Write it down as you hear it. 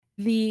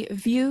The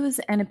views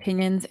and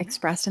opinions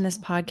expressed in this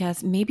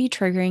podcast may be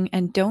triggering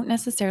and don't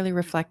necessarily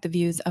reflect the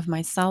views of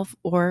myself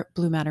or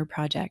Blue Matter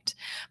Project.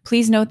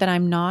 Please note that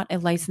I'm not a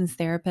licensed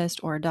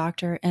therapist or a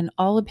doctor, and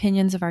all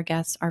opinions of our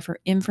guests are for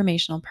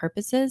informational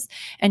purposes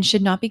and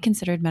should not be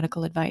considered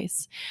medical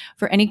advice.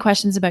 For any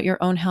questions about your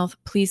own health,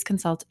 please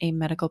consult a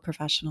medical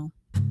professional.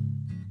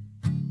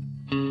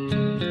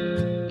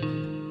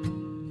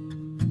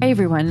 Hey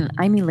everyone,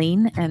 I'm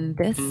Elaine, and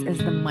this is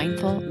the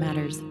Mindful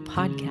Matters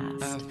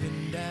podcast.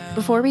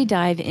 Before we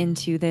dive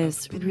into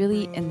this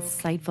really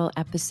insightful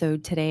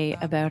episode today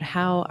about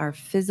how our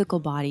physical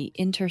body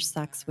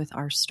intersects with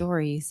our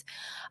stories,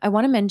 I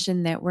want to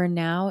mention that we're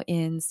now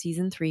in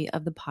season 3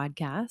 of the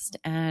podcast,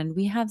 and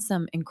we have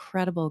some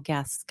incredible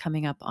guests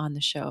coming up on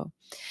the show.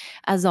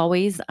 As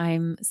always,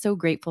 I'm so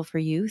grateful for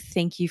you.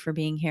 Thank you for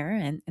being here,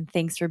 and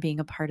thanks for being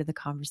a part of the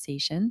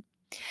conversation.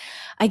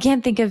 I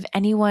can't think of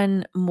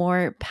anyone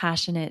more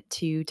passionate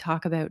to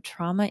talk about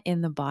trauma in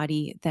the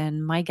body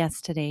than my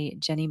guest today,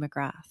 Jenny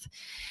McGrath.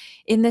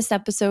 In this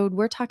episode,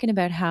 we're talking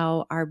about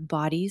how our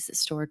bodies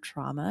store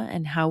trauma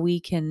and how we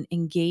can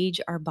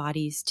engage our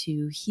bodies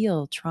to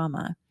heal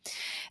trauma.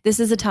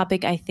 This is a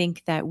topic I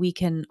think that we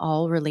can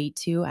all relate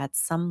to at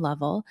some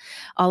level.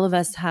 All of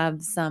us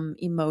have some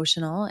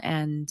emotional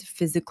and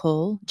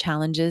physical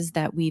challenges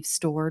that we've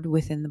stored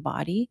within the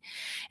body.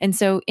 And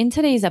so in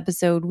today's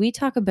episode, we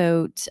talk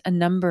about a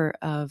number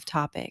of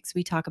topics.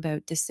 We talk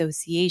about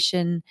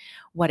dissociation,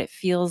 what it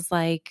feels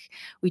like.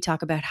 We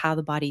talk about how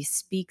the body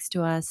speaks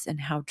to us and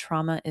how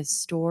trauma is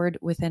stored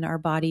within our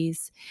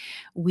bodies.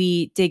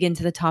 We dig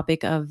into the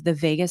topic of the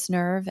vagus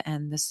nerve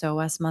and the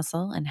psoas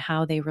muscle and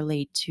how they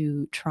relate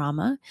to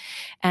trauma.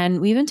 And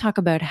we even talk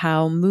about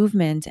how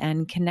movement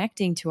and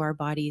connecting to our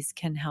bodies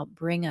can help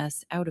bring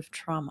us out of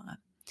trauma.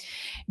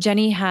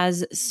 Jenny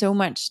has so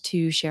much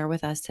to share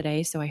with us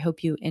today, so I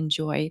hope you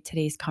enjoy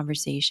today's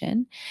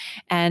conversation.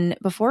 And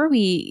before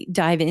we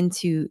dive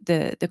into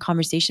the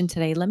conversation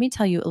today, let me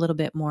tell you a little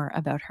bit more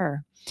about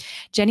her.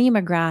 Jenny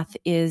McGrath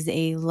is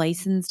a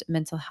licensed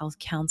mental health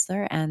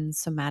counselor and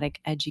somatic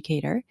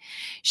educator.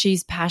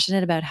 She's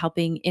passionate about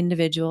helping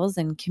individuals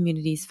and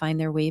communities find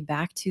their way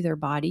back to their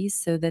bodies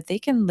so that they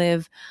can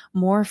live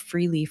more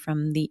freely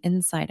from the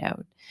inside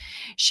out.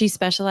 She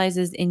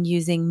specializes in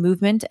using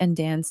movement and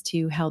dance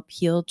to help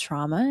heal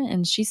trauma,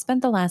 and she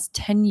spent the last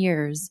 10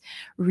 years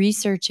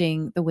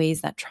researching the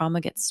ways that trauma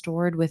gets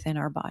stored within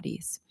our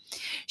bodies.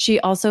 She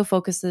also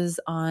focuses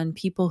on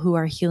people who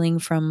are healing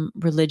from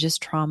religious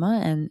trauma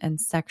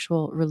and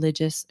sexual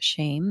religious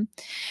shame.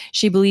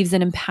 She believes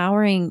in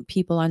empowering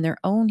people on their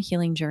own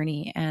healing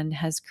journey and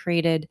has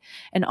created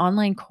an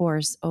online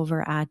course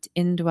over at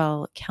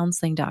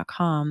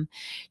indwellcounseling.com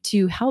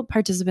to help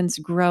participants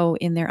grow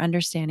in their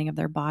understanding of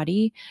their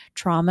body,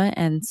 trauma,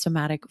 and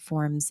somatic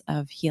forms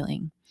of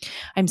healing.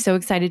 I'm so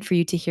excited for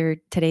you to hear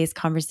today's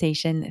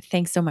conversation.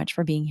 Thanks so much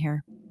for being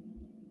here.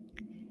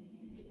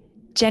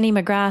 Jenny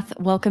McGrath,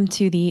 welcome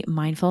to the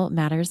Mindful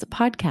Matters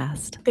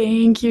podcast.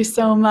 Thank you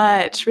so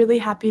much. Really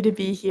happy to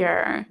be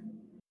here.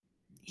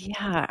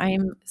 Yeah,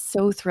 I'm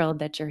so thrilled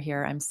that you're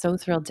here. I'm so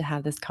thrilled to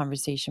have this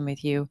conversation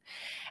with you.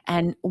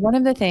 And one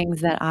of the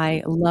things that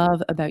I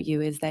love about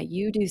you is that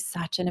you do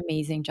such an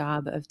amazing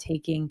job of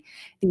taking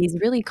these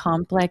really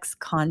complex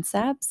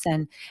concepts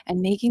and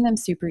making them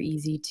super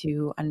easy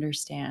to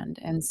understand.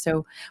 And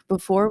so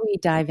before we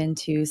dive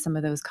into some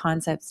of those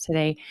concepts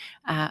today,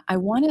 I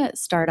want to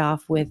start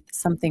off with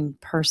something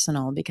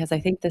personal because I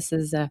think this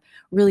is a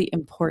really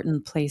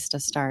important place to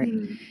start.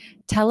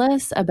 Tell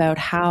us about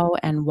how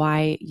and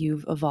why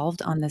you've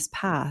evolved on this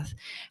path.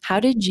 How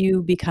did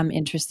you become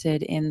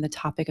interested in the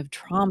topic of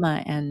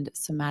trauma and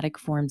somatic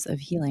forms of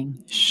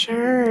healing?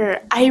 Sure.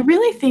 I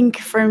really think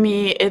for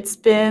me, it's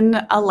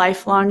been a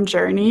lifelong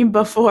journey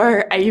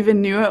before I even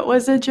knew it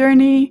was a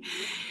journey.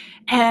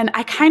 And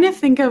I kind of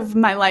think of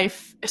my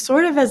life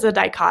sort of as a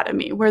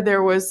dichotomy where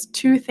there was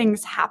two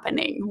things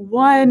happening.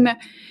 One,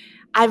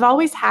 I've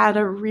always had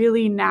a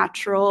really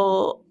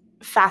natural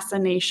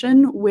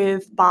fascination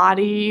with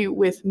body,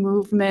 with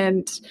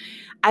movement.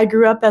 I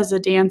grew up as a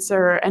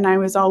dancer and I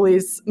was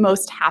always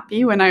most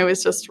happy when I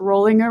was just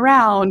rolling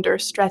around or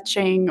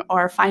stretching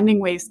or finding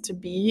ways to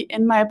be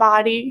in my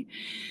body.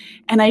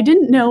 And I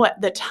didn't know at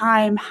the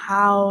time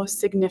how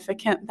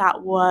significant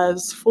that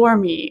was for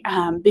me,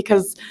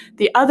 because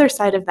the other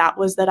side of that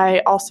was that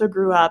I also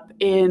grew up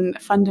in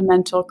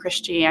fundamental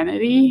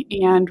Christianity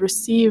and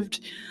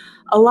received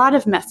a lot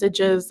of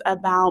messages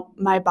about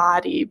my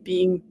body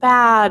being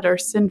bad or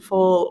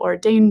sinful or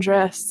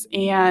dangerous.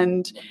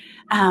 And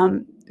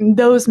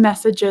those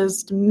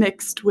messages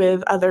mixed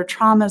with other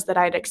traumas that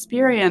I'd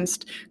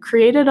experienced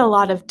created a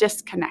lot of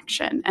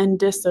disconnection and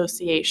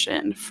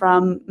dissociation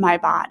from my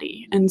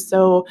body. And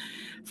so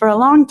for a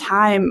long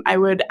time, I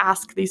would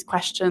ask these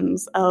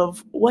questions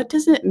of what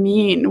does it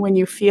mean when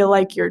you feel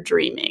like you're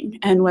dreaming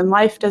and when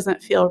life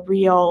doesn't feel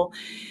real?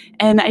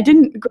 And I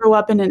didn't grow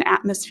up in an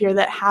atmosphere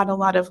that had a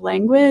lot of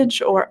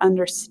language or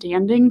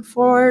understanding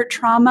for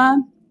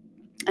trauma.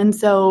 And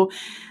so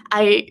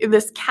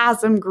this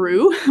chasm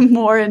grew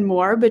more and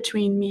more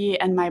between me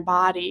and my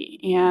body.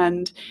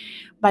 And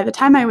by the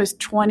time I was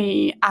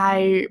 20,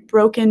 I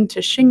broke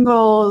into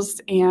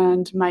shingles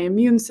and my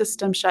immune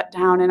system shut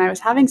down, and I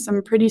was having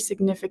some pretty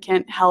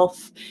significant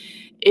health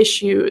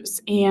issues.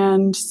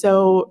 And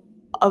so,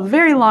 a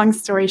very long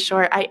story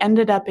short, I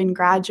ended up in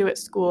graduate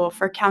school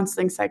for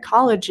counseling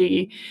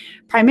psychology,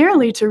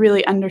 primarily to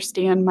really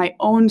understand my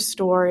own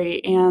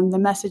story and the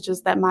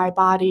messages that my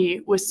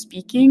body was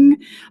speaking,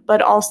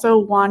 but also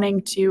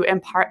wanting to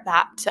impart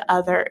that to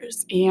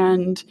others,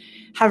 and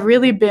have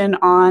really been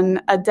on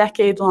a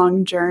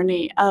decade-long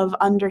journey of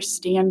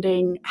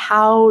understanding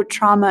how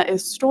trauma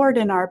is stored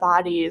in our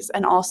bodies,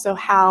 and also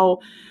how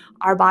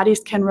our bodies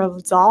can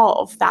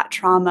resolve that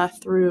trauma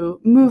through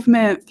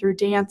movement, through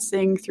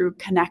dancing, through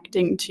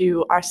connecting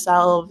to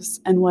ourselves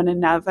and one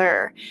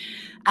another.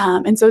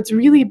 And so it's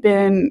really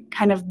been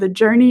kind of the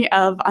journey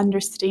of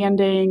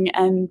understanding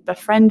and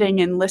befriending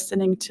and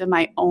listening to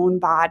my own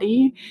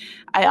body.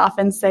 I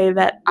often say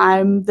that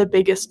I'm the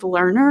biggest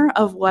learner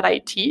of what I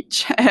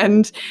teach,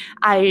 and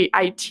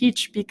I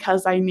teach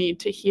because I need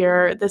to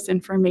hear this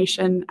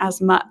information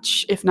as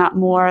much, if not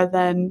more,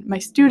 than my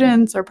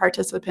students or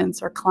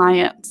participants or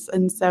clients.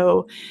 And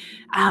so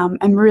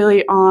I'm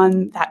really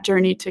on that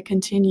journey to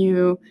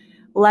continue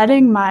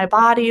letting my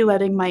body,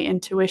 letting my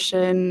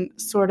intuition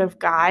sort of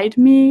guide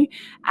me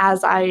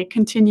as I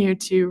continue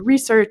to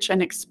research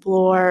and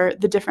explore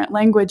the different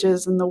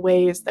languages and the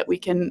ways that we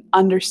can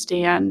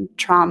understand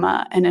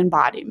trauma and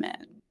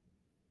embodiment.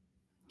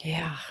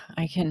 Yeah,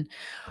 I can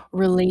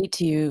relate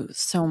to you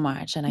so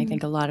much. And I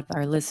think a lot of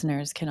our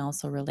listeners can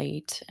also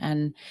relate.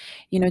 And,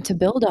 to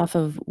build off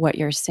of what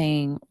you're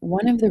saying,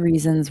 one of the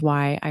reasons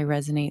why I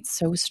resonate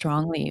so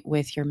strongly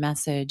with your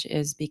message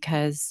is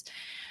because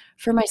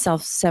for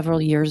myself several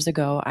years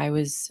ago, I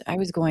was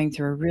going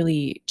through a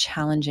really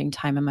challenging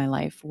time in my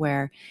life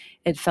where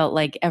it felt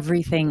like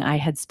everything I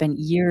had spent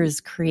years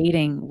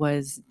creating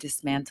was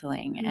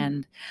dismantling. Mm.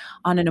 And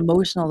on an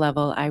emotional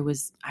level, I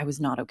was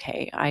not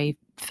okay. I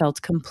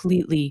felt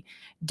completely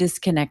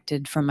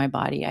disconnected from my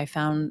body. I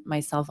found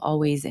myself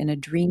always in a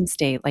dream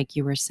state, like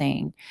you were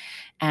saying.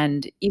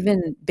 And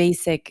even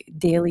basic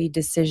daily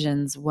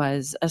decisions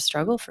was a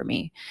struggle for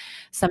me.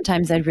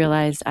 Sometimes I'd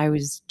realize I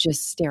was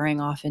just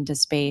staring off into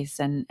space,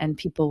 and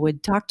people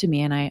would talk to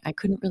me and I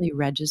couldn't really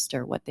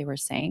register what they were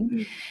saying.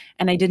 Mm.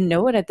 And I didn't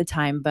know it at the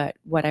time, but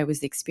what I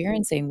was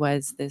experiencing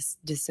was this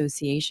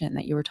dissociation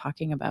that you were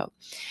talking about.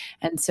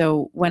 And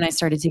so when I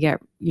started to get,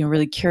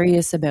 really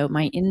curious about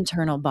my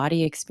internal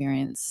body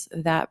experience,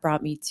 that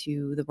brought me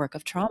to the work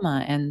of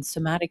trauma and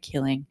somatic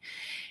healing.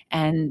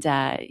 And,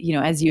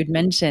 as you had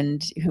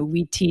mentioned,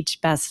 we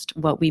teach best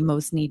what we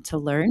most need to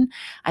learn.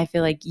 I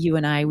feel like you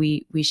and I,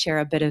 we share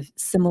a bit of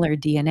similar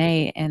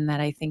DNA in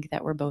that I think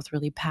that we're both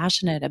really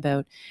passionate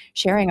about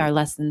sharing our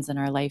lessons and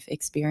our life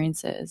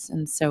experiences.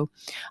 And so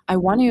I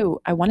want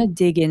to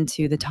dig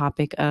into the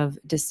topic of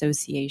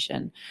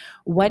dissociation.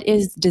 What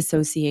is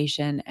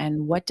dissociation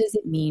and what does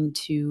it mean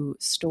to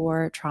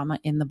store trauma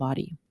in the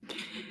body?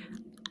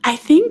 I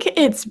think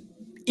it's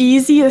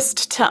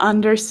easiest to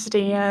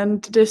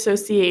understand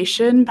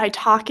dissociation by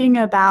talking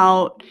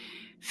about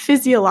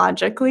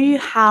physiologically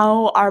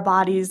how our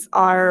bodies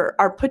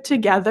are put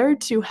together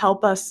to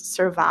help us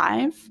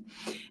survive.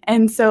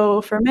 And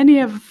so, for many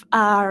of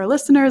our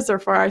listeners or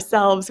for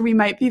ourselves, we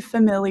might be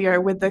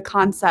familiar with the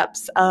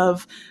concepts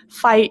of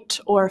fight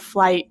or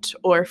flight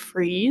or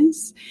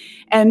freeze.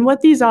 And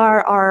what these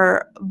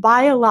are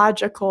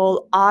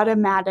biological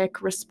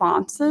automatic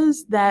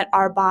responses that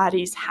our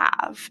bodies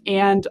have,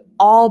 and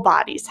all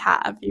bodies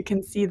have. You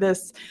can see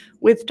this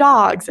with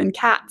dogs and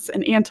cats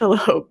and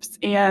antelopes.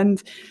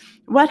 And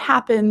what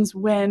happens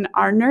when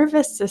our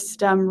nervous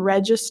system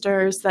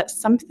registers that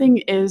something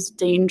is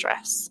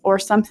dangerous or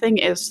something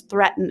is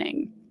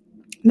threatening?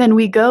 Then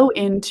we go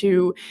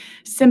into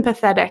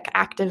sympathetic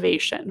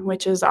activation,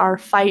 which is our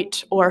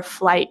fight or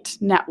flight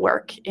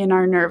network in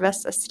our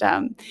nervous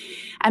system.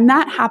 And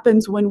that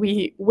happens when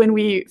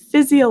we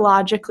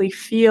physiologically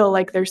feel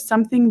like there's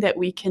something that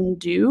we can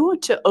do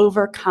to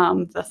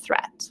overcome the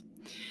threat.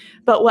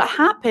 But what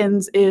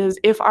happens is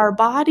if our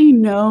body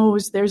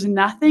knows there's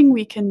nothing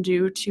we can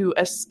do to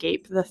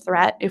escape the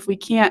threat, if we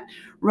can't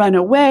run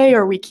away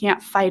or we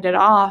can't fight it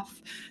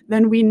off,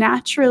 then we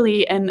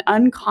naturally and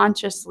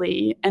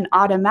unconsciously and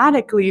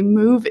automatically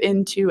move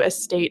into a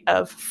state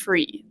of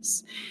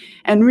freeze.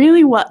 And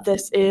really what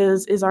this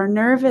is our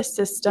nervous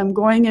system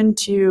going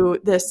into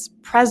this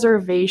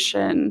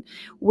preservation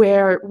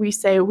where we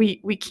say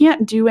we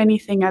can't do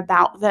anything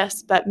about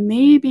this, but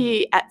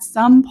maybe at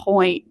some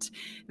point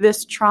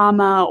this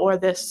trauma or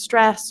this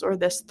stress or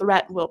this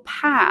threat will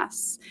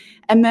pass,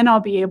 and then I'll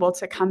be able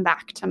to come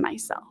back to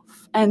myself.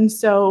 And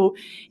so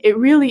it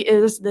really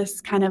is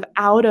this kind of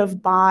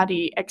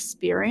out-of-body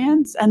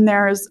experience. And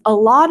there's a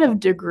lot of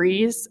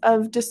degrees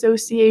of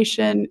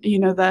dissociation.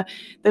 The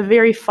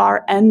very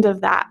far end of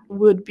that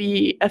would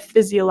be a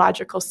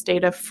physiological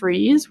state of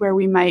freeze where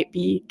we might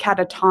be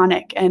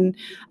catatonic and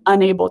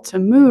unable to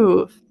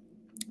move.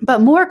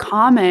 But more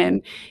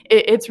common,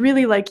 it's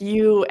really like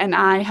you and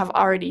I have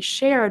already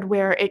shared,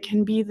 where it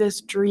can be this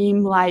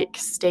dreamlike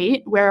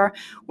state where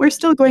we're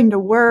still going to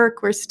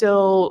work, we're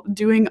still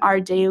doing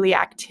our daily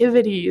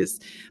activities,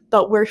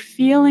 but we're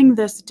feeling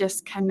this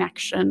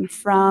disconnection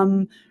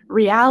from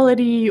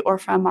reality or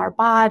from our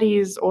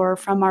bodies or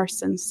from our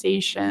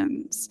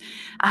sensations,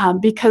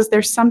 because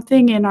there's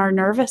something in our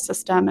nervous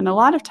system. And a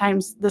lot of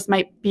times this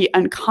might be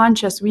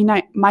unconscious. We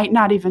might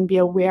not even be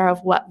aware of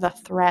what the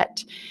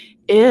threat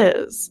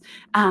is.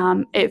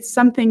 It's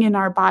something in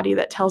our body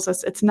that tells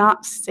us it's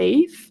not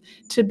safe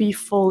to be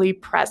fully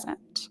present.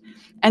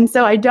 And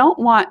so I don't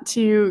want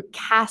to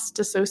cast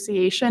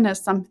dissociation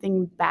as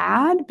something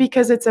bad,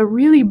 because it's a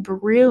really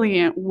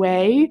brilliant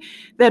way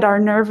that our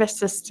nervous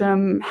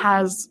system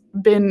has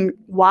been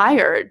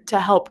wired to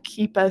help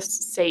keep us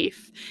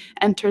safe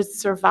and to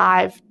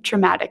survive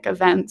traumatic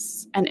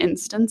events and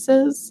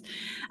instances.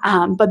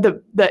 But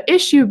the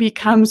issue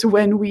becomes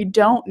when we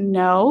don't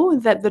know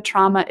that the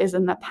trauma is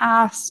in the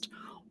past,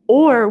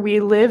 or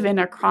we live in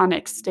a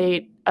chronic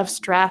state of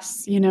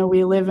stress.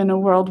 We live in a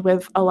world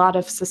with a lot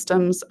of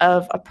systems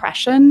of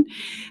oppression.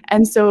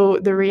 And so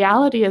the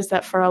reality is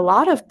that for a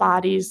lot of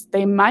bodies,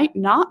 they might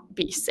not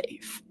be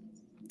safe.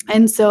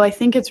 And so I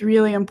think it's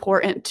really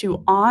important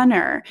to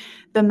honor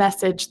the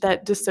message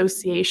that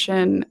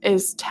dissociation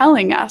is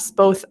telling us,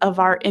 both of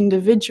our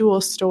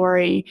individual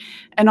story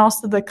and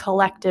also the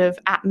collective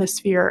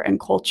atmosphere and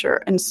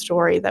culture and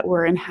story that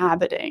we're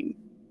inhabiting.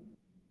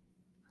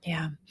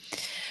 Yeah.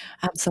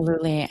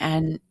 Absolutely.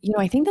 And,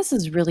 I think this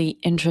is really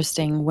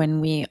interesting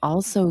when we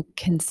also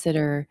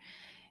consider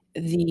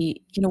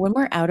when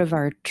we're out of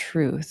our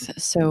truth.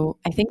 So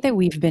I think that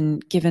we've been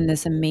given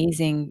this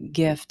amazing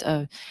gift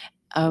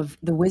of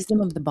the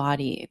wisdom of the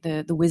body,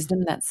 the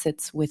wisdom that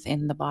sits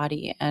within the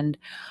body. And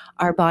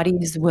our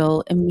bodies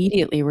will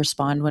immediately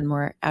respond when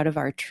we're out of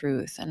our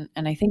truth.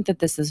 And I think that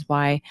this is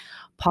why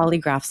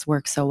polygraphs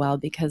work so well,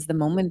 because the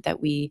moment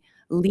that we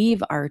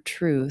leave our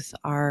truth,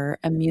 our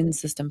immune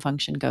system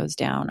function goes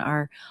down,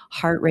 our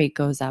heart rate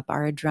goes up,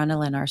 our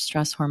adrenaline, our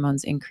stress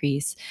hormones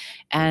increase.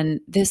 And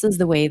this is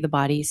the way the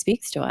body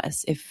speaks to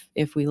us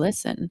if we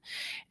listen.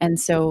 And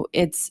so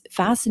it's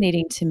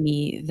fascinating to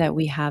me that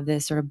we have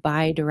this sort of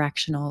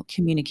bi-directional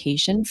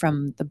communication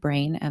from the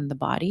brain and the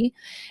body.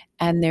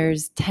 And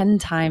there's 10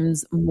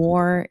 times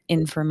more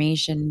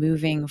information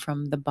moving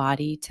from the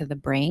body to the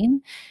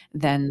brain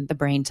than the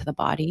brain to the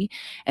body.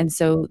 And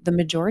so the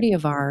majority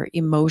of our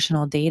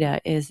emotional data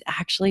is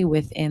actually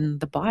within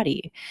the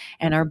body,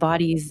 and our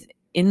bodies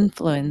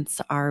influence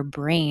our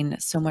brain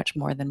so much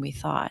more than we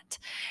thought.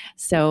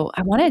 So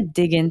I want to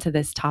dig into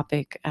this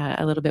topic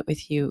a little bit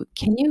with you.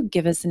 Can you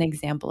give us an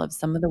example of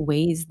some of the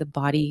ways the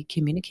body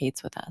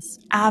communicates with us?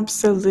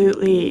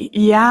 Absolutely.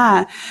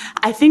 Yeah.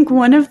 I think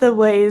one of the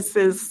ways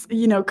is,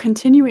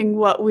 continuing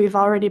what we've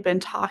already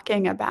been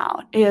talking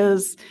about,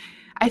 is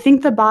I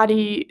think the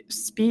body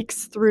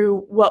speaks through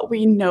what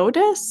we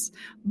notice,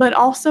 but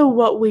also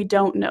what we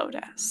don't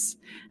notice.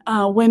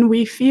 When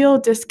we feel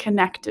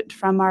disconnected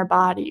from our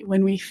body,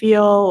 when we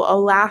feel a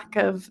lack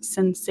of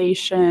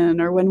sensation,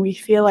 or when we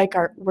feel like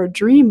we're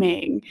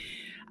dreaming,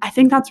 I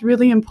think that's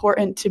really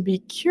important to be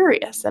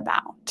curious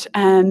about,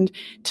 and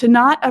to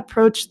not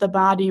approach the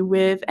body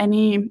with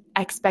any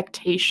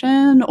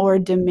expectation or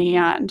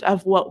demand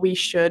of what we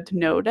should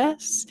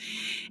notice.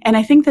 And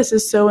I think this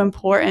is so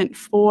important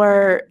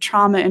for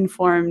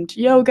trauma-informed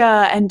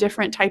yoga and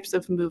different types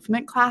of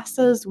movement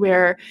classes,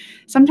 where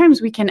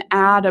sometimes we can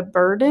add a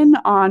burden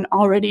on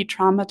already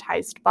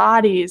traumatized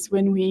bodies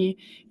when we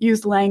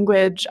use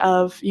language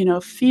of,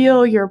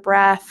 feel your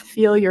breath,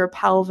 feel your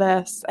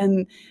pelvis.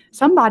 And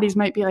some bodies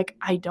might be like,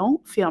 I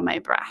don't feel my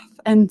breath.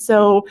 And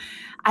so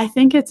I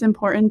think it's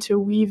important to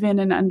weave in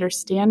an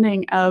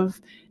understanding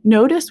of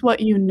notice what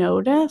you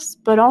notice,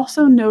 but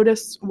also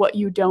notice what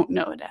you don't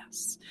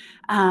notice.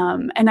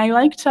 And I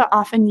like to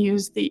often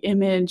use the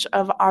image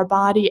of our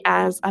body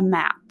as a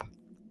map.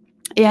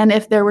 And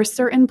if there were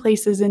certain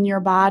places in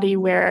your body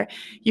where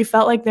you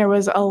felt like there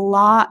was a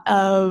lot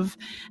of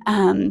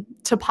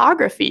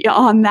topography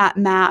on that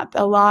map,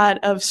 a lot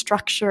of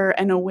structure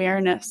and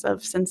awareness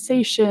of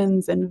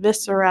sensations and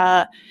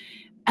viscera,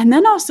 and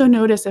then also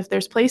notice if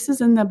there's places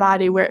in the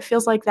body where it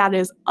feels like that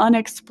is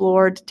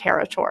unexplored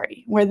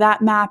territory, where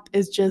that map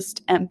is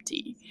just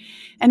empty.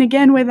 And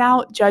again,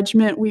 without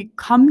judgment, we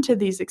come to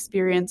these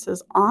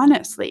experiences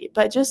honestly,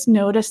 but just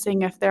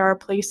noticing if there are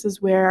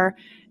places where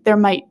there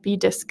might be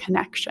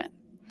disconnection.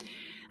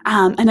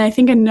 And I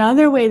think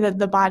another way that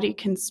the body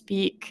can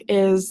speak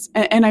is,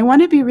 and I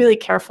want to be really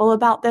careful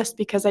about this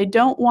because I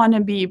don't want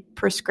to be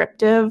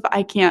prescriptive.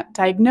 I can't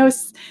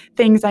diagnose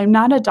things. I'm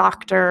not a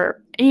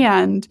doctor.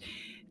 And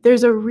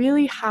there's a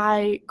really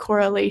high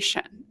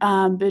correlation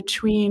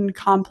between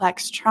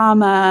complex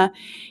trauma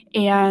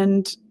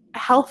and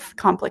health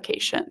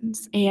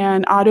complications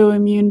and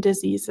autoimmune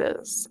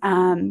diseases.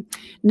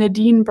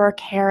 Nadine Burke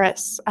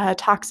Harris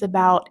talks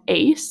about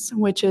ACE,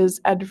 which is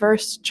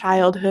adverse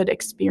childhood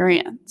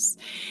experience.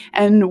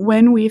 And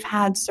when we've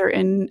had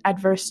certain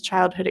adverse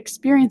childhood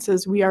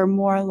experiences, we are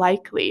more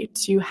likely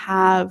to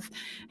have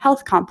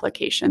health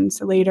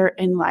complications later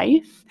in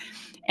life.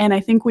 And I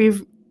think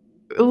we've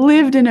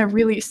lived in a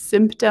really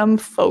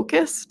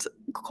symptom-focused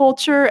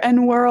culture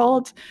and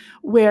world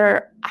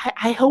where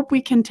I hope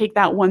we can take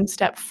that one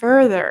step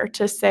further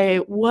to say,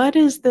 what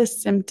is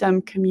this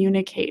symptom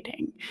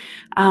communicating?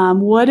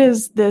 What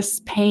is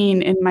this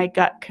pain in my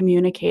gut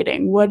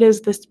communicating? What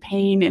is this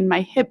pain in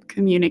my hip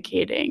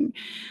communicating?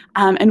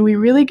 And we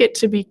really get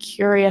to be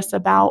curious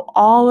about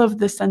all of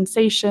the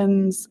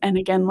sensations and,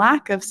 again,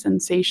 lack of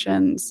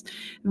sensations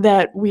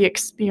that we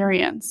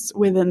experience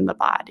within the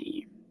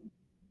body.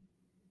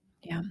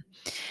 Yeah.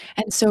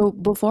 And so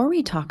before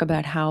we talk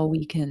about how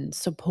we can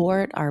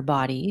support our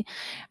body,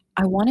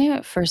 I want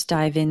to first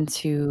dive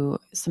into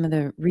some of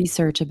the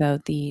research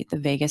about the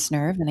vagus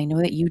nerve. And I know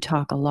that you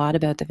talk a lot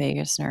about the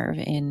vagus nerve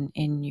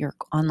in your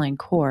online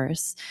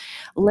course.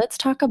 Let's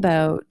talk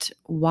about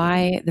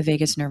why the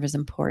vagus nerve is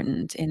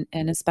important,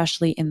 and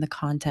especially in the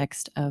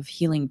context of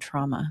healing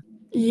trauma.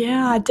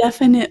 Yeah,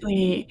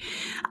 definitely.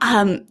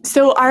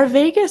 So our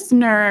vagus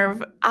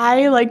nerve,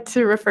 I like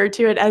to refer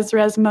to it, as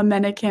Resmaa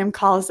Menakem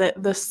calls it,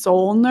 the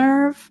soul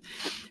nerve,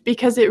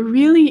 because it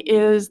really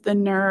is the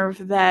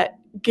nerve that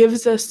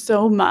gives us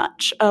so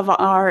much of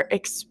our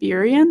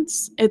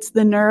experience. It's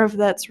the nerve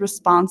that's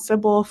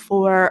responsible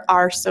for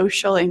our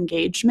social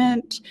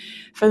engagement,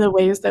 for the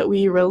ways that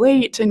we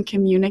relate and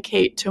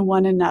communicate to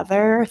one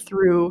another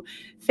through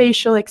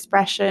facial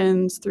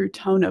expressions, through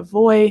tone of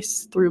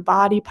voice, through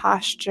body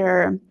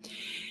posture.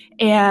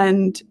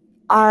 And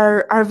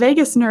our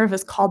vagus nerve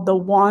is called the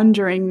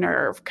wandering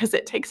nerve because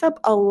it takes up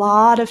a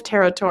lot of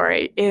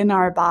territory in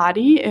our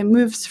body. It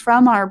moves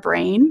from our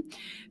brain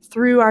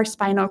through our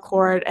spinal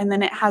cord, and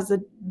then it has a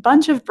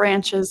bunch of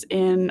branches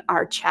in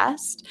our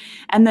chest.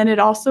 And then it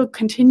also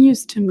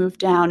continues to move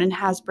down and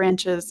has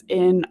branches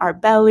in our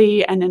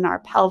belly and in our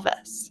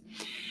pelvis.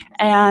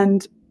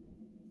 And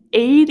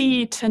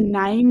 80 to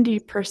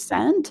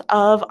 90%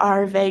 of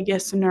our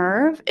vagus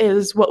nerve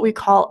is what we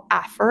call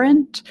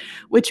afferent,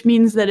 which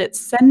means that it's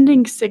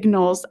sending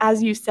signals,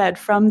 as you said,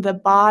 from the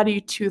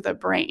body to the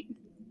brain.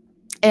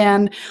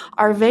 And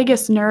our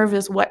vagus nerve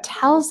is what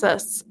tells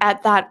us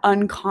at that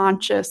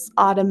unconscious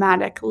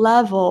automatic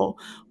level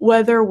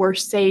whether we're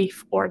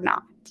safe or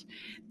not.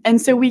 And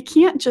so we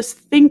can't just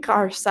think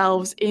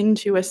ourselves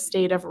into a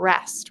state of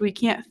rest. We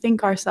can't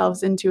think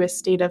ourselves into a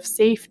state of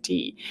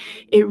safety.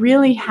 It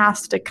really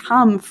has to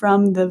come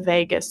from the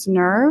vagus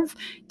nerve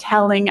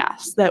telling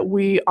us that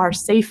we are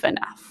safe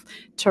enough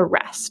to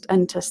rest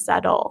and to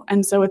settle.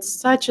 And so it's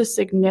such a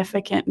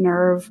significant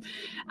nerve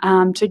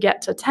to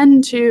get to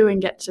tend to and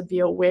get to be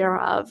aware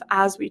of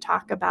as we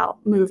talk about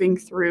moving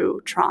through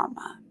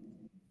trauma.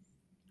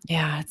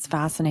 Yeah, it's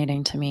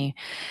fascinating to me.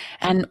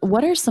 And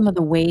what are some of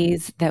the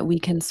ways that we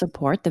can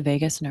support the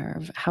vagus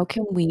nerve? How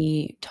can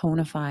we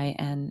tonify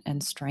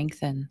and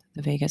strengthen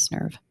the vagus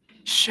nerve?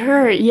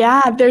 Sure.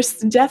 Yeah, there's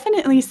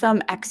definitely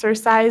some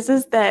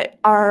exercises that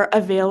are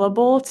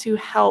available to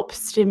help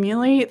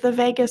stimulate the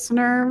vagus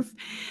nerve.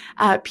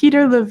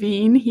 Peter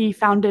Levine, he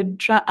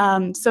founded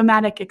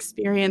Somatic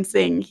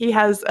Experiencing. He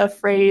has a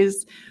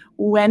phrase,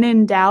 when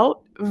in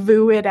doubt,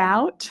 voo it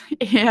out.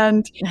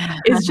 And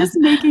it's just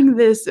making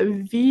this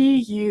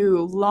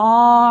VU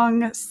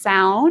long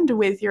sound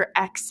with your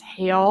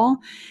exhale.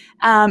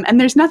 And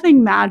there's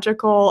nothing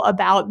magical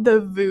about the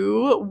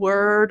VU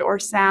word or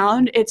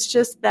sound. It's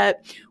just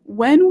that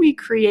when we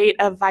create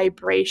a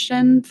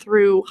vibration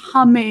through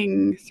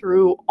humming,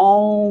 through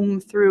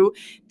om, through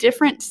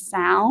different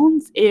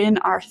sounds in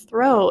our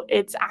throat,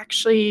 it's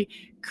actually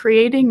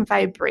creating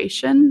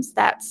vibrations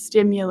that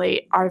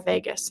stimulate our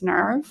vagus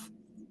nerve.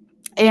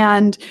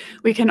 And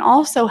we can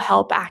also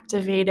help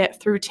activate it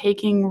through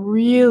taking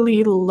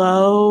really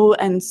low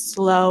and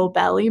slow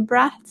belly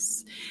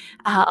breaths.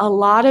 A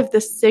lot of the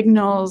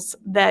signals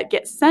that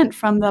get sent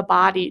from the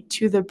body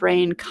to the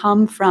brain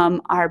come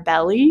from our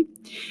belly.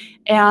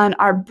 And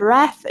our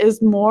breath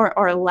is more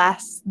or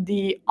less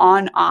the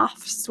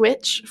on-off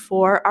switch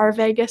for our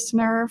vagus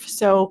nerve.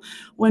 So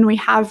when we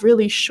have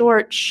really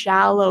short,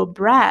 shallow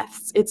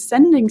breaths, it's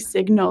sending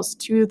signals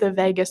to the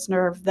vagus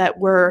nerve that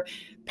we're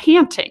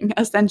panting,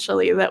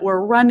 essentially, that we're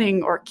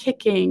running or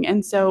kicking.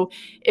 And so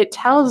it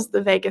tells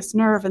the vagus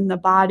nerve in the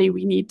body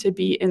we need to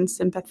be in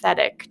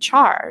sympathetic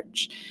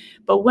charge.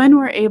 But when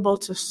we're able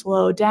to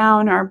slow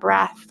down our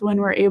breath, when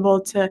we're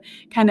able to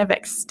kind of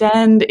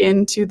extend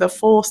into the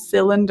full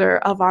cylinder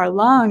of our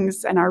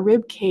lungs and our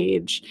rib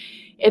cage,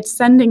 it's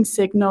sending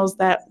signals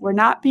that we're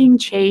not being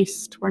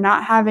chased, we're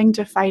not having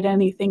to fight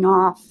anything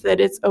off, that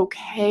it's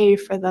okay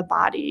for the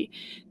body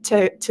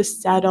to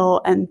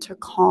settle and to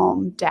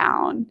calm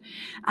down.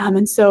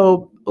 And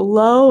so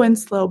low and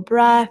slow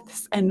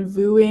breaths and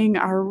VUing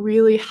are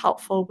really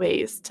helpful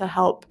ways to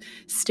help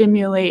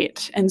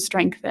stimulate and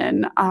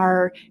strengthen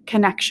our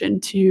connection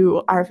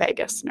to our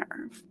vagus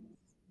nerve.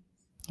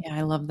 Yeah,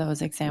 I love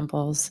those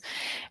examples.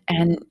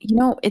 And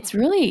it's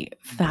really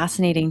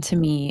fascinating to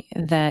me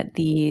that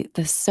the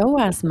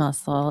psoas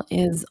muscle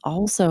is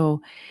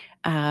also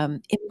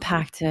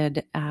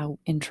impacted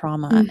in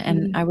trauma.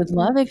 And I would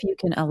love if you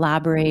can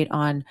elaborate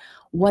on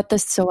what the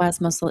psoas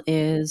muscle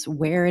is,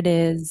 where it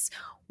is,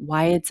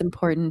 why it's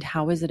important,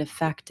 how is it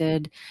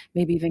affected,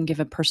 maybe even give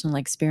a personal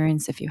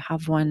experience if you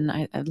have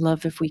one. I'd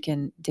love if we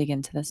can dig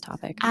into this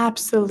topic.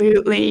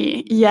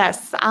 Absolutely.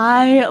 Yes,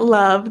 I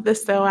love the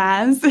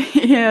psoas.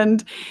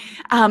 And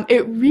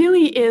it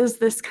really is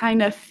this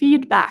kind of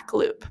feedback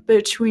loop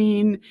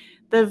between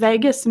the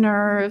vagus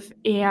nerve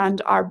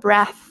and our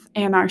breath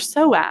and our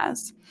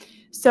psoas.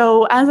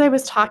 So, as I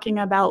was talking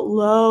about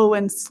low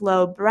and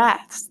slow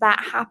breaths,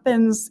 that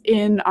happens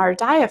in our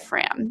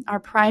diaphragm, our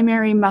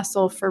primary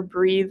muscle for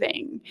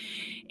breathing.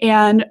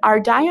 And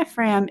our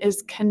diaphragm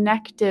is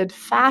connected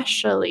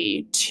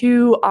fascially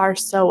to our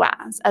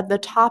psoas. At the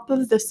top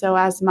of the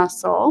psoas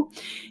muscle,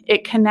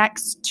 it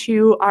connects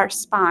to our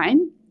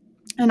spine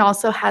and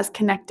also has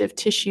connective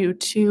tissue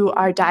to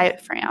our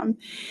diaphragm.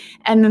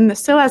 And then the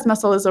psoas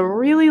muscle is a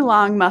really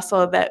long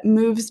muscle that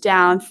moves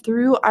down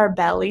through our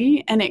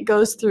belly, and it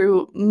goes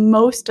through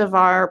most of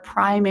our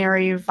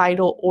primary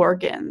vital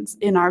organs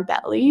in our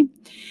belly.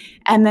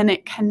 And then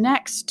it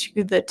connects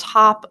to the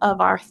top of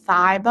our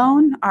thigh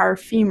bone, our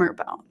femur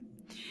bone.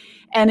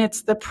 And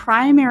it's the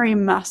primary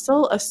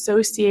muscle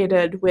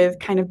associated with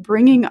kind of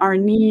bringing our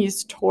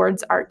knees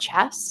towards our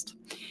chest.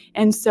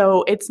 And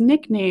so it's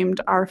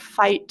nicknamed our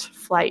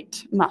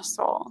fight-flight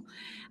muscle.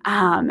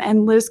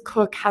 And Liz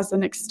Cook has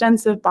an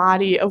extensive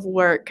body of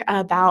work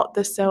about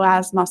the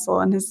psoas muscle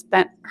and has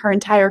spent her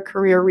entire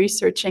career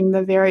researching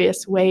the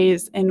various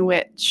ways in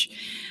which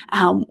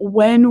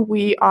when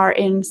we are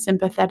in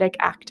sympathetic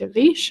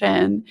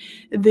activation,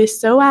 the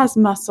psoas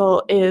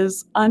muscle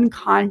is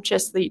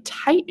unconsciously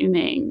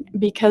tightening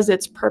because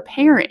it's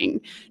preparing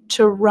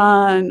to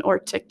run or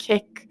to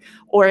kick,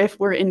 or if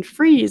we're in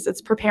freeze,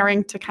 it's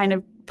preparing to kind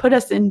of put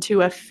us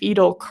into a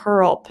fetal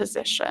curl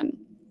position.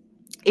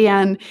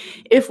 And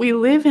if we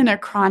live in a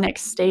chronic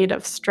state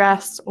of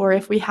stress, or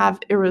if we have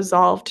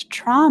irresolved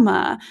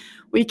trauma,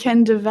 we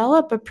can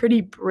develop a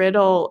pretty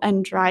brittle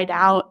and dried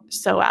out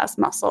psoas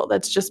muscle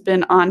that's just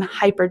been on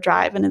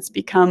hyperdrive and it's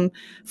become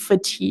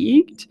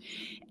fatigued.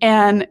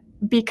 And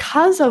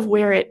because of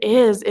where it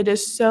is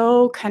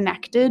so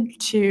connected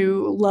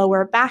to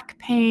lower back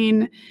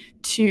pain,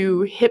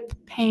 to hip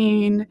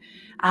pain,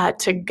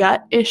 to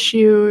gut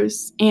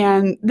issues.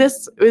 And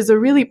this is a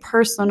really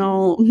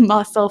personal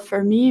muscle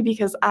for me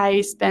because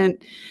I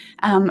spent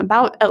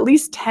about at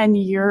least 10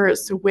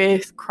 years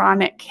with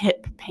chronic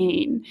hip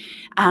pain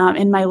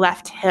in my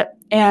left hip.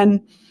 And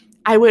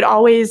I would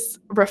always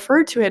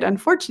refer to it,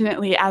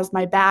 unfortunately, as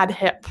my bad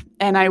hip.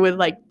 And I would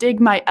dig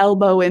my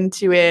elbow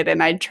into it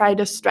and I'd try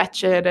to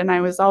stretch it. And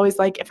I was always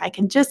like, if I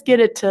can just get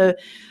it to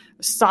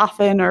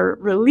soften or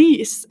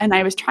release. And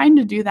I was trying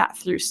to do that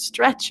through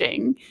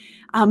stretching.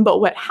 But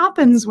what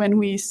happens when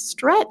we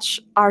stretch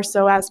our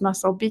psoas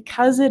muscle,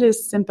 because it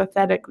is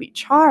sympathetically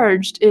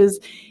charged, is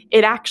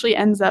it actually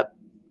ends up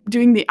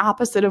doing the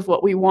opposite of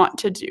what we want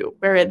to do,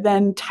 where it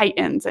then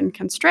tightens and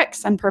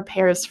constricts and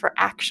prepares for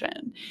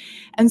action.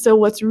 And so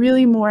what's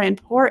really more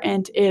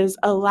important is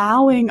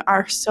allowing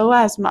our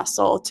psoas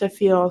muscle to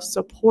feel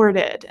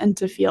supported and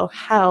to feel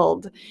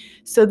held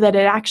so that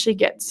it actually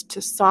gets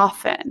to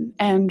soften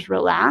and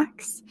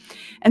relax.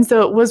 And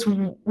so it was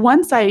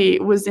once I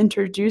was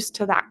introduced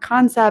to that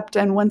concept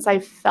and once I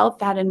felt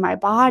that in my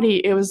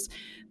body, it was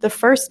the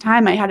first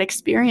time I had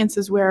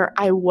experiences where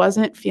I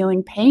wasn't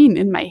feeling pain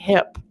in my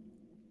hip.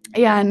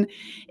 And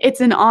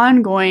it's an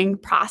ongoing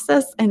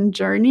process and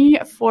journey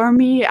for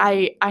me.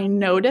 I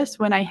notice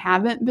when I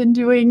haven't been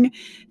doing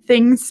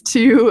things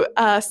to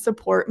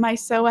support my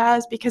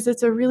psoas because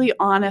it's a really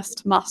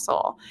honest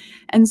muscle.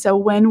 And so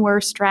when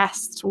we're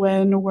stressed,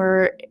 when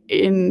we're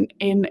in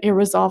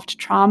irresolved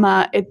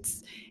trauma,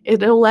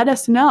 it'll let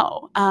us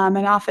know. And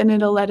often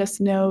it'll let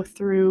us know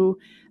through,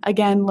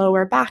 again,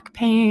 lower back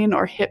pain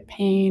or hip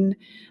pain,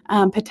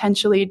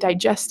 potentially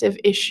digestive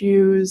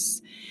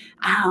issues.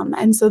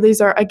 And so these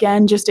are,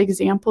 again, just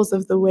examples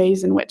of the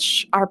ways in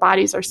which our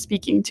bodies are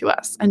speaking to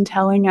us and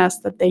telling us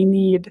that they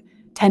need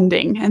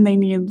tending and they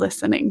need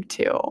listening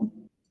to.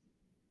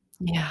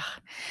 Yeah.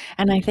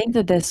 And I think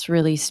that this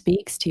really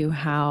speaks to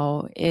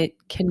how it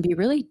can be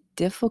really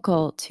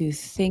difficult to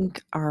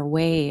think our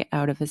way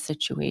out of a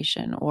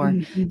situation or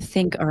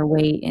think our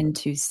way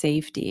into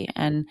safety.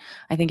 And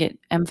I think it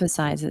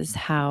emphasizes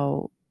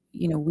how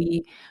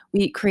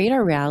we create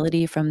our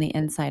reality from the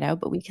inside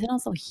out, but we can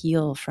also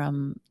heal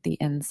from the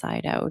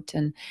inside out.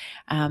 And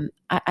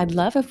I'd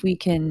love if we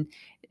can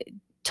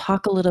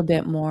talk a little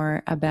bit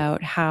more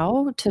about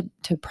how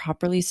to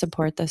properly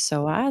support the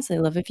psoas. I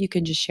love if you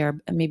could just share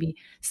maybe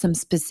some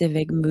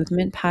specific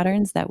movement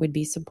patterns that would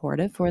be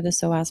supportive for the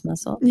psoas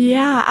muscle.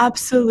 Yeah,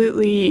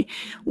 absolutely.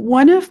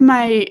 One of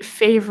my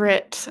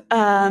favorite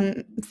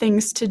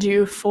things to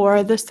do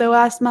for the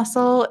psoas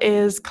muscle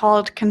is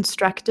called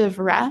constructive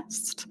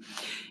rest.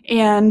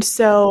 And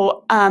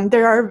so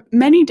there are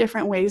many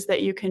different ways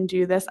that you can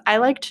do this. I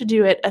like to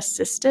do it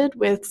assisted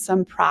with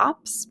some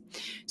props.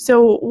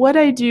 So what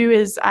I do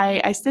is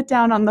I sit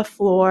down on the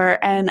floor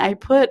and I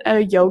put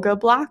a yoga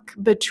block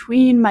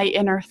between my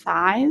inner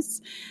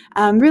thighs,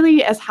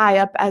 really as high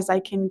up as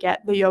I can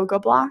get the yoga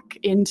block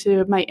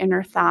into my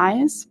inner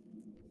thighs.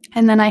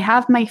 And then I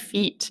have my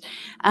feet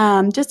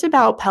just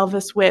about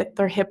pelvis width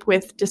or hip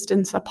width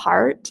distance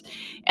apart.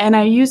 And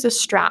I use a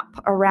strap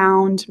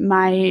around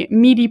my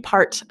meaty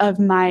part of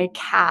my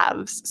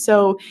calves.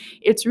 So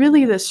it's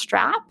really the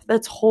strap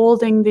that's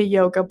holding the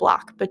yoga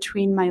block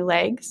between my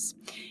legs.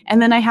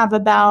 And then I have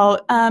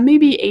about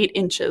maybe 8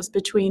 inches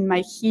between my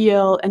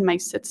heel and my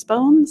sits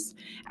bones.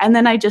 And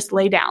then I just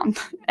lay down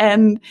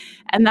and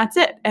that's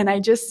it. And I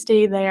just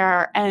stay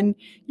there. And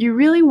you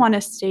really want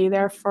to stay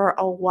there for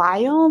a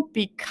while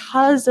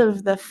because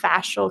of the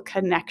fascial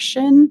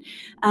connection.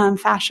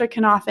 Fascia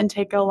can often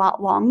take a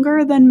lot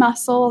longer than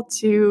muscle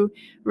to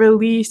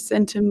release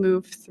and to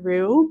move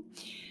through.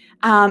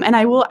 And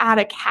I will add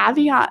a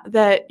caveat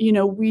that,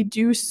 we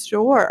do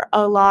store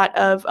a lot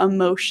of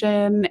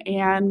emotion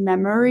and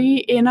memory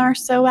in our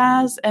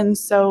psoas. And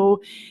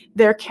so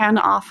there can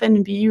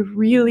often be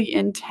really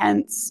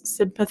intense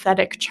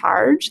sympathetic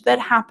charge that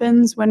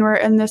happens when we're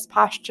in this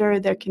posture.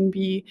 There can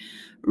be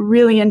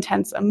really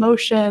intense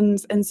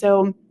emotions. And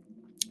so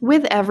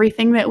with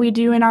everything that we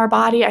do in our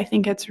body, I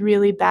think it's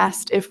really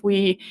best if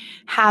we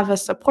have a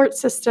support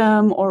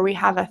system or we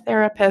have a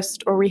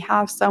therapist or we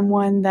have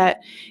someone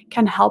that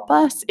can help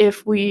us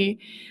if we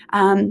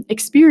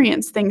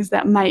experience things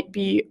that might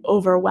be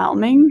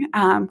overwhelming.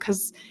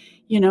 Because,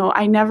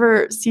 I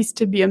never cease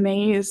to be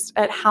amazed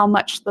at how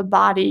much the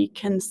body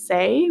can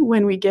say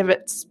when we give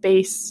it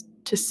space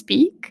to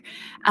speak.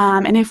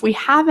 And if we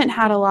haven't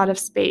had a lot of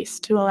space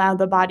to allow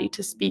the body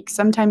to speak,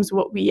 sometimes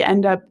what we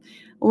end up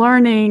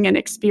learning and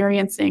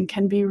experiencing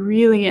can be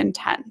really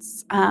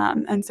intense.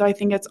 And so I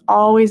think it's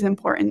always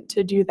important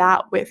to do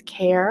that with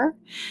care.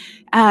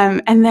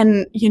 And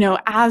then,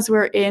 as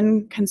we're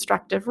in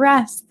constructive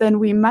rest, then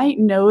we might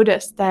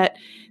notice that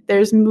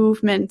there's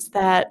movements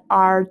that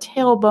our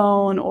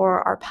tailbone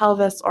or our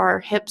pelvis or our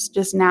hips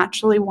just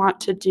naturally want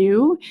to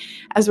do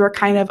as we're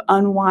kind of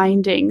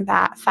unwinding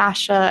that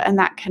fascia and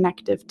that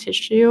connective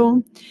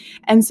tissue.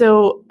 And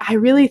so I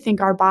really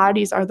think our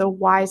bodies are the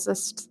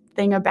wisest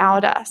thing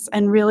about us,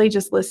 and really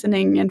just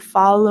listening and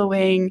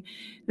following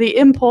the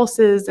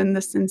impulses and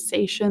the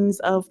sensations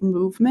of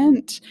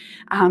movement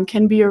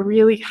can be a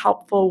really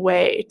helpful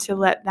way to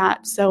let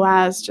that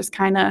psoas just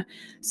kind of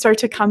start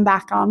to come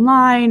back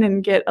online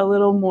and get a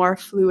little more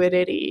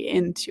fluidity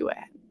into it.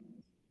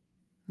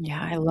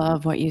 Yeah, I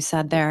love what you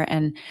said there.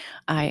 And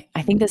I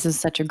think this is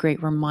such a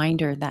great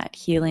reminder that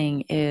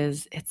healing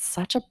it's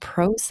such a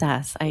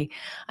process. I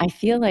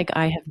feel like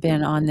I have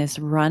been on this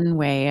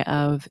runway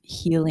of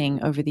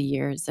healing over the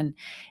years. And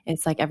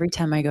it's like every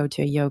time I go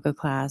to a yoga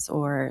class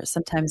or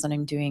sometimes when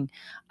I'm doing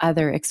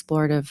other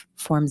explorative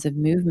forms of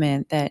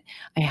movement that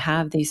I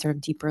have these sort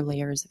of deeper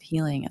layers of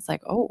healing. It's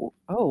like, oh,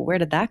 where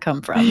did that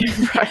come from?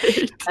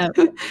 Right.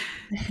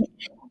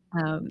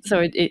 So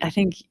I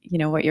think,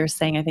 what you're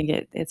saying, I think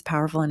it's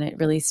powerful and it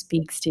really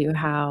speaks to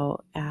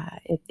how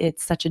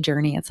it's such a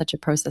journey, it's such a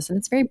process, and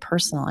it's very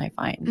personal, I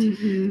find.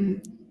 Mm-hmm.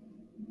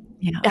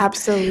 Yeah.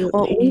 Absolutely.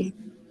 Well,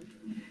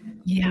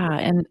 yeah.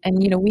 And,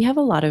 we have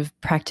a lot of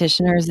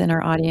practitioners in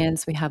our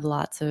audience. We have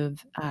lots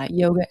of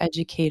yoga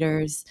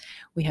educators.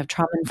 We have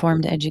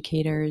trauma-informed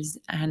educators.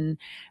 And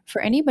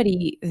for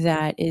anybody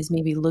that is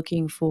maybe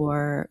looking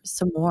for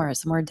some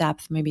more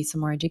depth, maybe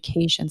some more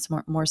education,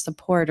 some more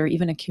support, or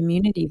even a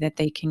community that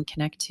they can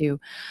connect to,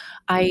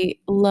 I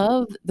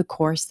love the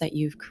course that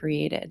you've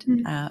created.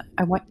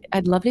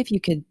 I'd love it if you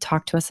could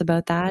talk to us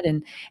about that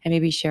and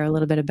maybe share a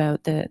little bit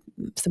about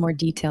some more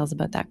details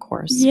about that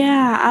course.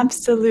 Yeah,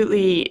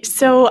 absolutely.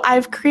 So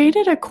I've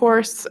created a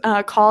course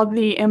called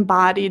the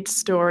Embodied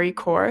Story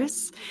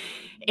course.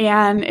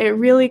 And it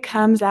really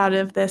comes out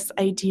of this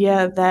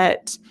idea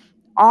that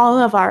all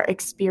of our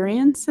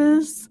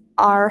experiences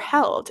are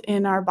held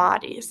in our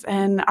bodies,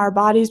 and our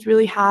bodies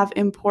really have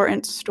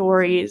important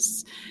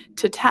stories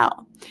to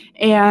tell.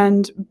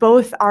 And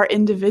both our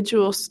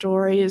individual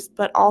stories,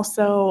 but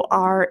also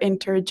our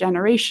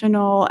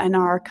intergenerational and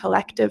our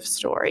collective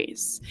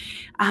stories,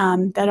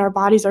 that our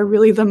bodies are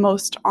really the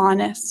most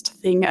honest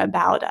thing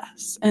about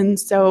us. And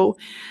so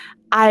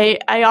I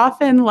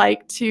often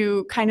like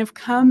to kind of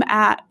come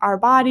at our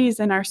bodies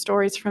and our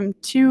stories from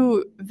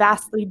two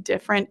vastly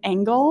different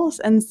angles.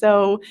 And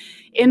so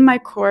in my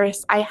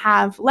course, I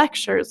have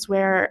lectures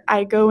where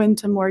I go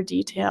into more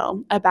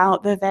detail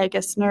about the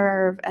vagus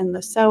nerve and the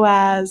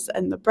psoas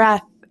and the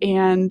breath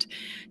and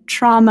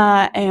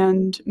trauma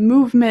and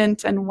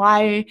movement and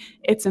why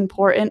it's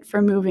important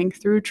for moving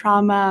through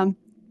trauma.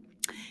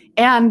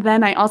 And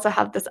then I also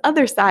have this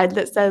other side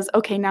that says,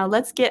 okay, now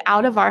let's get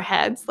out of our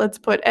heads. Let's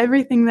put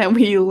everything that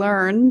we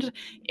learned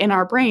in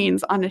our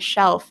brains on a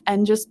shelf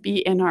and just be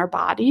in our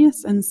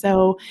bodies. And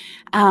so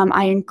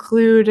I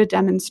include a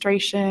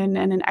demonstration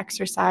and an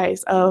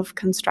exercise of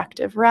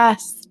constructive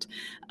rest,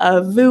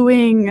 of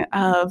vooing,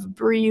 of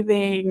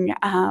breathing,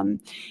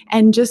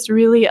 and just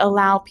really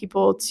allow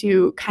people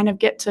to kind of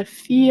get to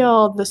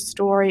feel the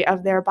story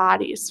of their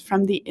bodies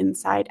from the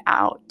inside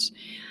out.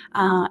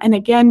 And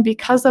again,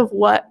 because of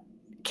what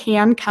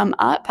can come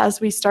up as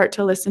we start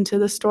to listen to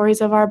the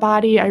stories of our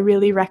body, I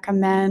really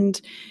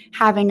recommend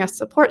having a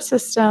support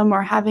system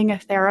or having a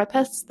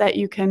therapist that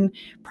you can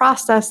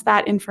process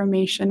that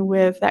information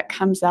with that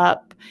comes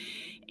up.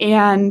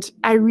 And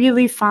I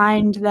really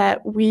find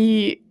that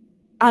we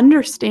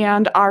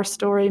understand our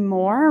story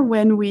more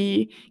when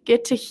we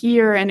get to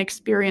hear and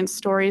experience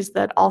stories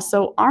that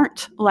also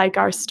aren't like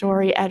our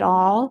story at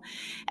all.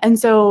 And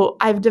so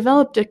I've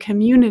developed a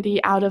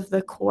community out of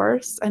the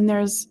course, and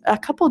there's a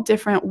couple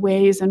different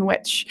ways in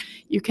which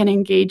you can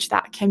engage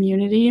that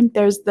community.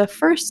 There's the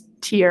first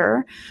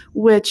tier,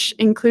 which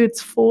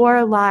includes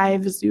 4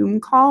 live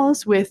Zoom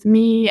calls with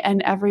me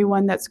and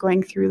everyone that's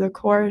going through the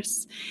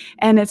course.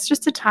 And it's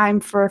just a time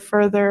for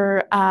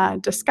further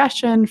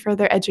discussion,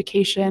 further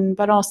education,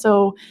 but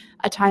also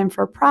a time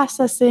for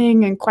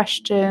processing and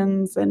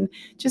questions and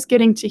just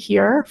getting to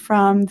hear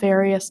from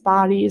various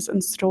bodies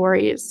and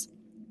stories.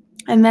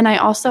 And then I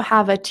also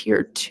have a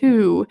tier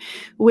 2,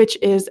 which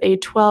is a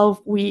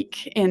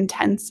 12-week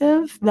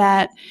intensive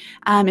that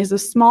is a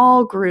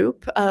small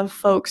group of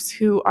folks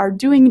who are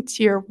doing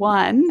tier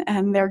 1,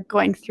 and they're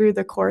going through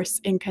the course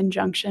in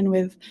conjunction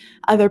with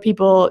other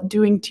people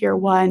doing tier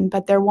 1,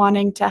 but they're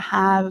wanting to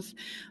have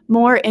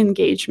more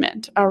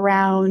engagement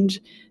around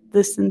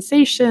the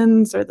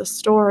sensations or the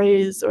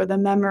stories or the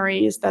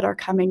memories that are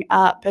coming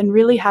up, and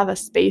really have a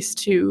space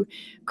to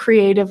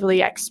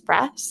creatively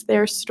express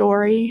their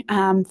story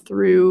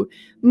through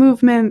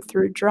movement,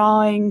 through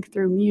drawing,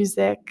 through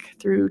music,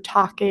 through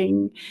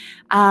talking.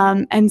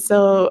 And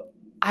so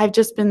I've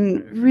just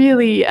been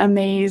really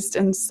amazed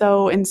and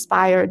so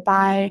inspired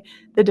by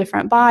the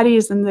different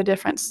bodies and the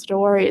different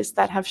stories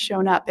that have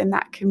shown up in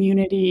that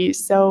community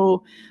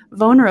so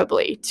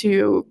vulnerably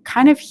to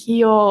kind of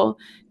heal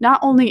not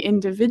only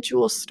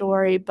individual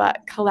story,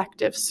 but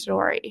collective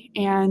story.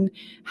 And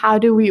how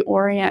do we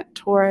orient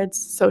towards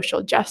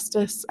social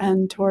justice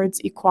and towards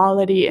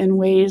equality in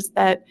ways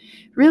that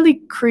really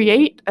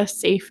create a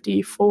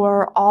safety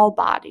for all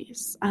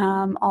bodies,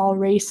 all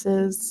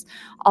races,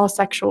 all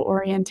sexual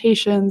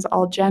orientations,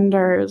 all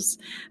genders.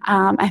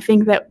 I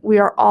think that we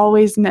are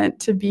always meant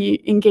to be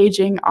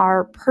engaging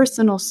our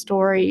personal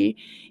story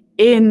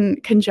in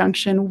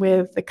conjunction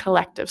with the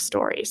collective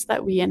stories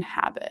that we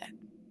inhabit.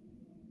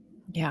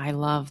 Yeah, I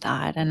love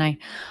that. And I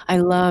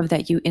love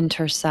that you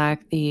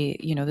intersect the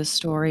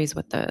stories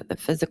with the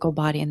physical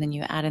body, and then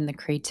you add in the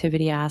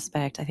creativity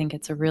aspect. I think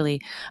it's a really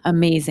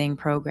amazing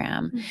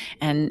program. Mm-hmm.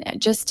 And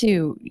just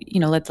to,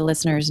 let the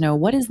listeners know,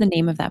 what is the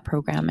name of that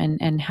program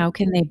and how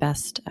can they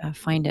best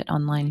find it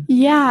online?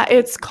 Yeah,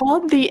 it's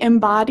called the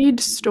Embodied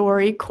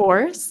Story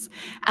course.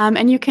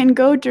 And you can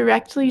go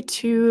directly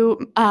to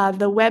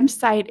the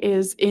website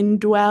is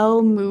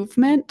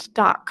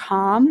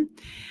indwellmovement.com.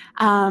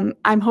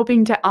 I'm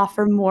hoping to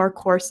offer more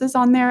courses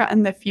on there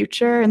in the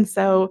future. And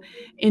so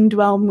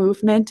Indwell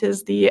Movement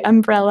is the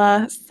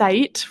umbrella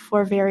site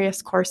for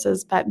various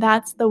courses, but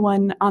that's the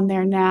one on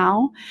there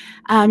now.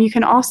 You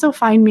can also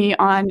find me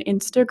on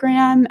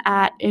Instagram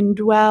at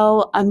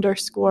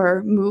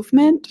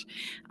indwell_movement.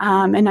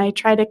 And I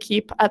try to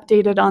keep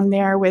updated on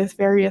there with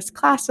various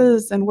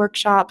classes and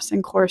workshops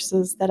and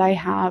courses that I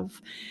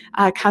have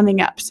coming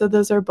up. So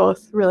those are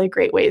both really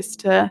great ways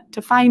to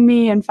find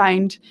me and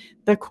find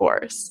the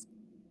course.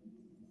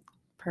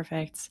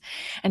 Perfect.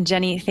 And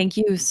Jenny, thank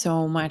you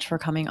so much for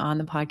coming on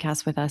the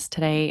podcast with us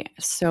today.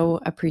 So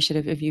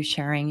appreciative of you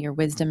sharing your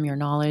wisdom, your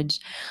knowledge.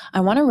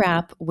 I want to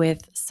wrap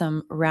with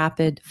some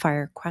rapid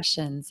fire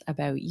questions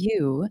about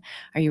you.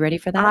 Are you ready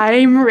for that?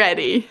 I'm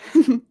ready.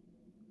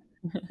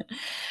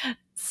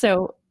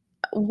 So,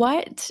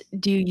 what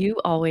do you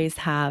always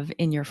have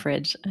in your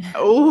fridge?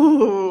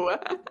 Oh,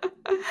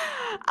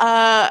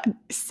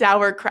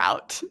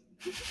 sauerkraut.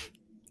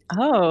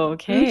 Oh,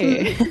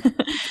 okay.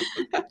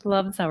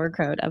 Love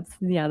sauerkraut.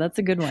 Yeah, that's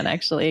a good one,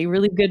 actually.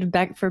 Really good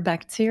for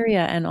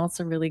bacteria and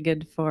also really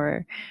good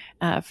for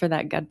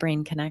that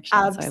gut-brain connection.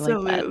 Absolutely.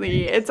 So I like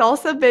that. It's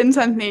also been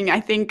something, I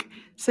think,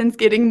 since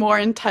getting more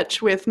in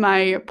touch with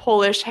my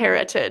Polish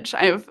heritage,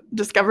 I've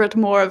discovered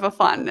more of a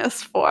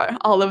fondness for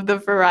all of the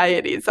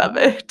varieties of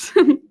it.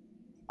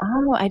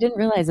 Oh, I didn't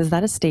realize. Is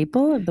that a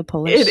staple of the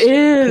Polish It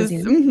is.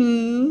 cuisine?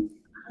 Mm-hmm.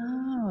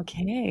 Oh,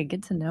 okay.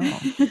 Good to know.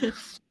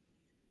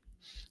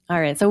 All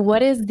right. So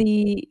what is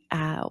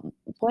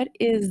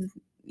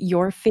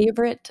your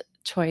favorite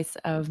choice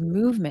of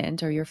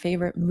movement, or your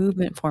favorite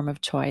movement form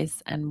of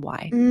choice, and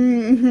why?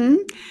 Hmm.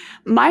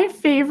 My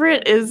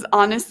favorite is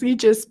honestly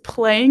just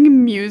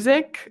playing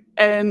music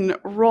and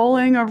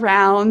rolling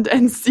around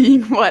and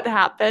seeing what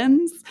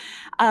happens,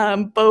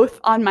 both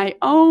on my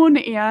own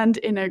and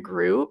in a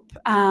group.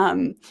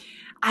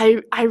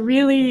 I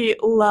really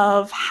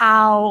love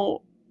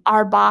how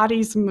our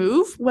bodies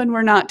move when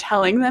we're not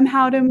telling them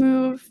how to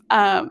move.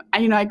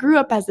 I grew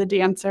up as a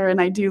dancer,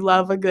 and I do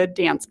love a good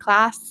dance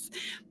class,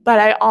 but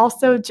I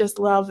also just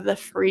love the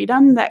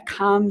freedom that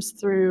comes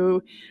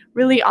through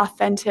really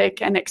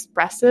authentic and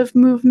expressive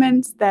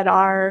movements that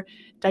are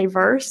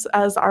diverse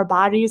as our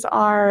bodies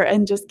are,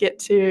 and just get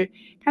to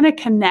kind of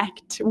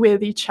connect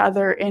with each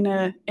other in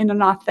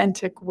an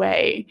authentic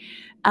way.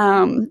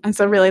 And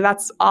so really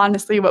that's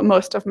honestly what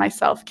most of my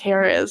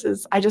self-care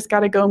is I just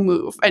got to go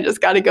move. I just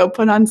got to go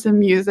put on some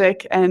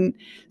music and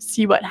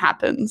see what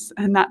happens.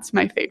 And that's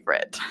my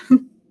favorite.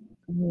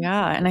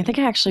 Yeah, and I think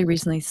I actually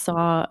recently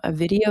saw a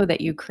video that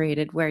you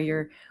created where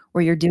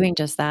you're doing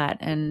just that,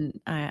 and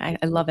I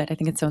love it. I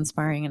think it's so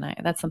inspiring, and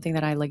that's something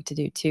that I like to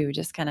do too.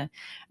 Just kind of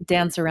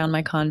dance around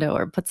my condo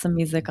or put some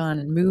music on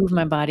and move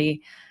my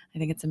body. I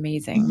think it's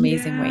amazing,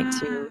 amazing way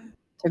Yeah.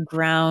 to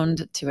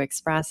ground, to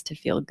express, to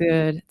feel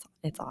good.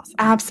 It's awesome.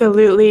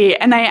 Absolutely.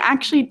 And I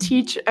actually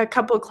teach a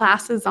couple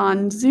classes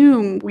on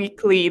Zoom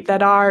weekly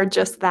that are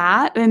just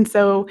that. And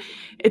so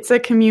it's a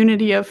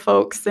community of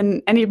folks,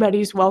 and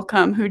anybody's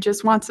welcome who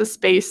just wants a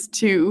space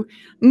to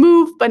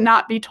move but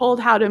not be told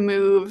how to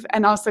move,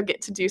 and also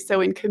get to do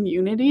so in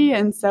community.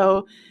 And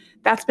so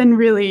that's been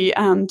really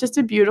just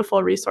a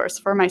beautiful resource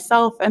for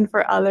myself and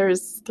for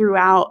others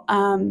throughout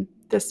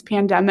this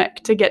pandemic,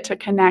 to get to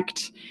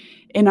connect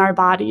in our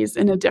bodies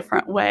in a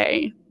different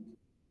way.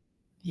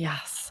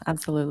 Yes,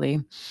 absolutely.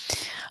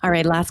 All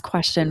right, last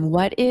question.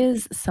 What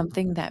is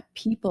something that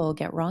people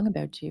get wrong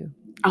about you?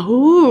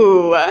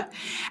 Oh,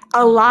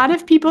 a lot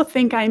of people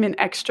think I'm an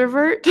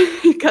extrovert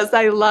because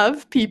I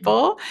love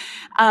people.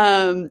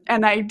 And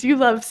I do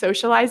love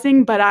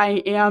socializing, but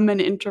I am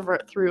an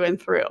introvert through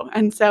and through.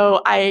 And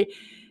so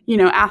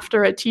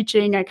after a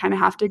teaching, I kind of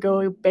have to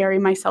go bury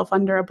myself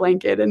under a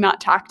blanket and not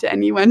talk to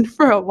anyone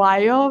for a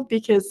while,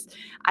 because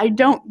I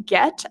don't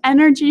get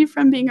energy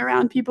from being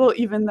around people,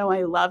 even though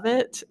I love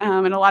it.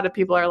 And a lot of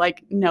people are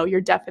like, no,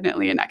 you're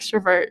definitely an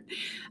extrovert.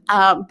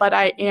 But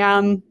I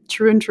am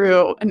true and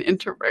true an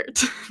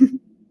introvert.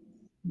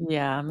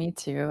 Yeah, me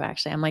too,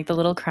 actually. I'm like the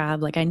little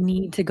crab, like I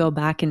need to go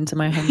back into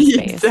my home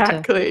space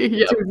Exactly. to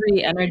Yep.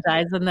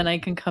 re-energize, and then I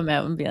can come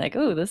out and be like,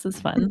 "Oh, this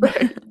is fun."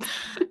 Right.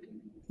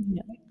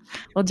 Yeah.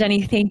 Well,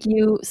 Jenny, thank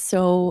you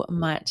so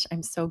much.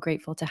 I'm so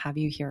grateful to have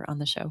you here on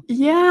the show.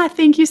 Yeah,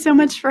 thank you so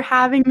much for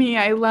having me.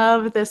 I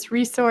love this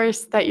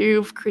resource that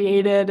you've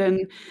created,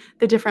 and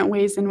the different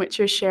ways in which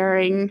you're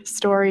sharing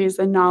stories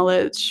and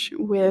knowledge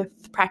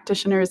with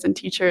practitioners and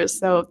teachers.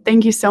 So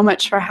thank you so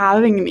much for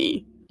having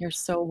me. You're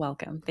so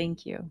welcome.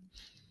 Thank you.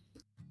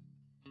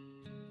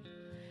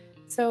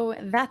 So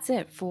that's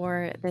it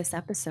for this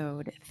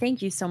episode.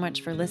 Thank you so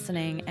much for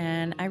listening,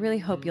 and I really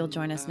hope you'll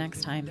join us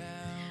next time.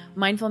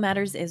 Mindful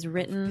Matters is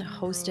written,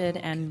 hosted,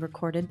 and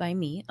recorded by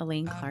me,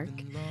 Elaine Clark.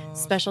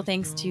 Special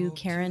thanks to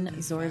Karen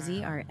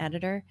Zorzi, our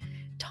editor,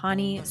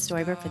 Tani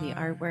Stoiber for the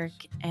artwork,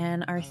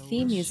 and our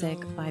theme music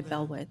by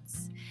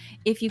Bellwoods.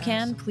 If you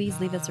can, please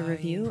leave us a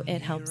review.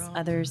 It helps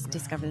others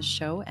discover the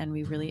show, and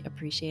we really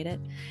appreciate it.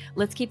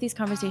 Let's keep these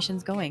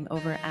conversations going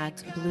over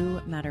at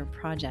Blue Matter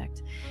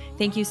Project.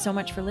 Thank you so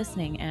much for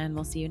listening, and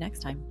we'll see you next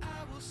time.